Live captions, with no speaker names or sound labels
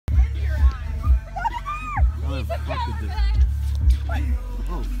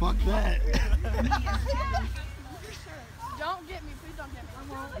Oh, fuck that. Don't get me, please don't get me.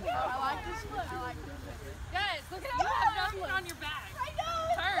 I like this. I like this. Guys, look at how you have nothing on your back. I know.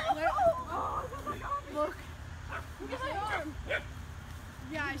 Turn. Look. Look at my arm.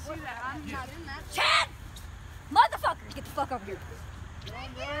 Yeah, I see that. I'm not in that. Chad! Motherfucker! Get the fuck over here.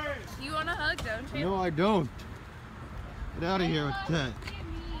 You want a hug, don't you? No, I don't. Get out of here with that.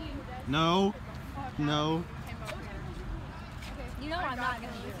 No. No. You know I'm not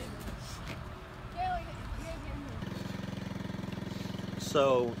gonna use it.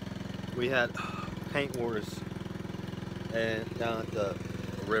 So we had paint wars and down at the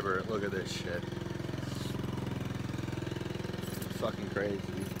river. Look at this shit. It's fucking crazy.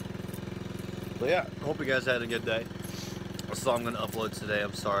 But yeah, hope you guys had a good day. That's all I'm gonna upload today.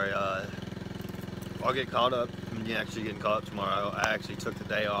 I'm sorry. I'll get caught up. I'm actually getting caught up tomorrow. I actually took the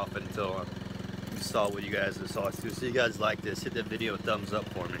day off until you saw what you guys saw. So if you guys like this, hit that video a thumbs up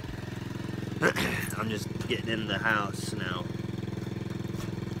for me. I'm just getting in the house now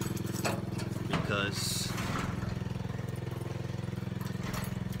because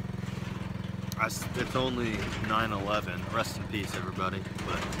it's only 9/11. Rest in peace, everybody.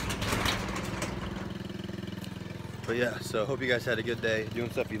 But yeah, so hope you guys had a good day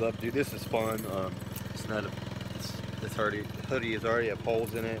doing stuff you love to do. This is fun. It's not this hoodie is already have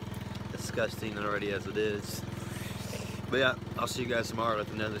holes in it. Disgusting already as it is. But yeah, I'll see you guys tomorrow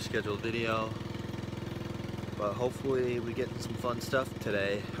with another scheduled video. But hopefully we get some fun stuff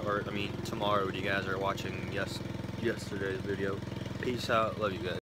today, or I mean tomorrow when you guys are watching yesterday's video. Peace out. Love you guys.